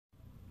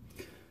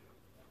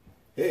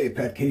Hey,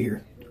 Pat K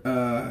here.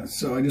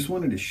 So I just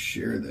wanted to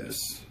share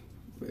this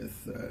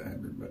with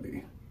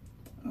everybody.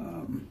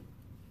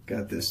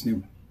 Got this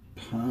new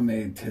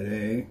pomade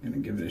today. Gonna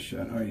give it a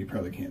shot. Oh, you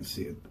probably can't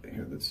see it.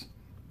 Here,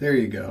 there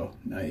you go.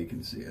 Now you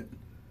can see it.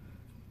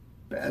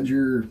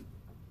 Badger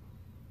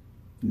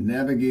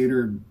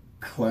Navigator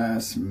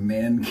Class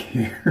Man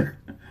Care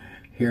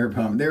hair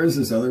pomade. There was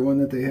this other one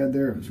that they had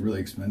there. It was really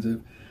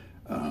expensive.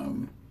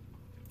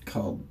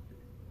 Called,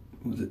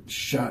 was it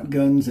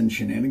Shotguns and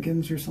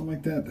Shenanigans or something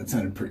like that? That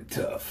sounded pretty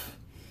tough.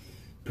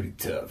 Pretty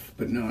tough.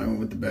 But no, I went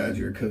with the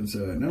Badger because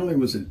not only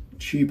was it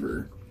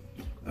cheaper,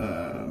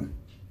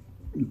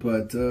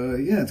 but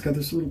yeah, it's got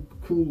this little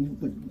cool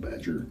like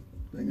Badger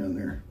thing on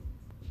there.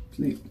 It's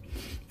neat.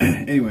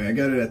 Anyway, I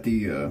got it at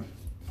the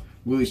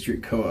Willy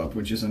Street Co-op,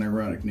 which is an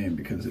ironic name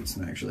because it's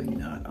actually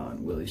not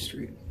on Willy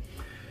Street.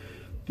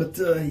 But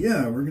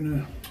yeah, we're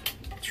gonna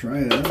try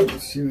it out.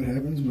 Let's see what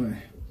happens.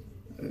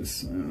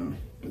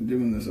 Been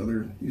doing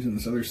using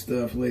this other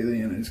stuff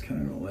lately, and I just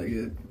kind of don't like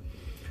it.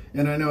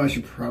 And I know I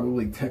should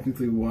probably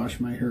technically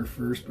wash my hair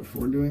first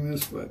before doing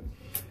this, but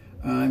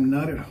I'm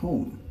not at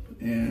home,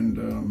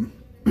 and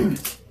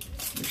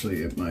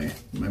actually at my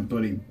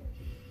buddy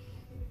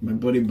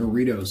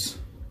Burrito's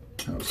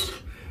house.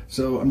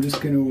 So I'm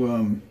just going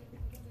to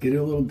get it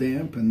a little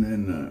damp, and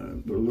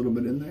then put a little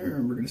bit in there,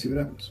 and we're going to see what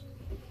happens.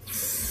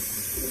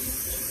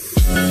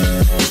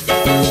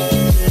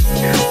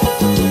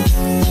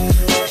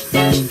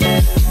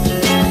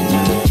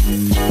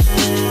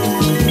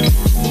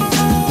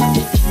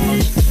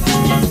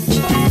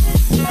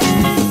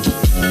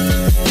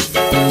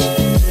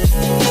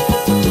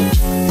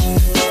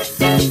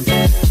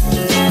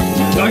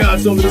 I got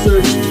something to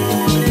say.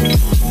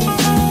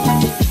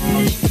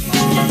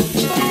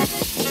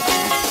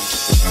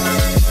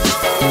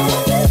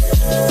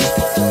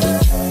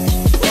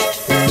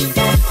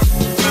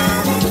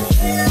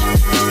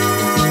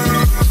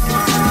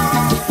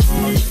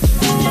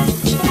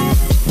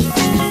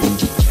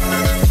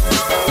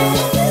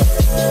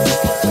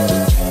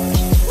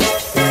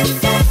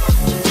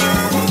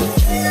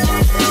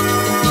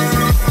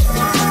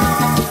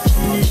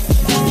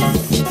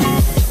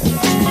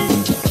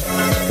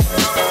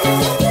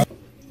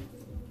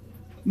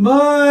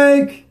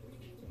 Mike!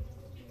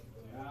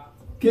 Yeah.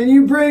 Can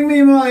you bring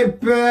me my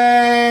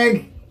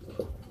bag?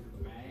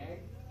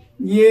 Bag?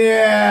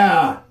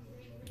 Yeah!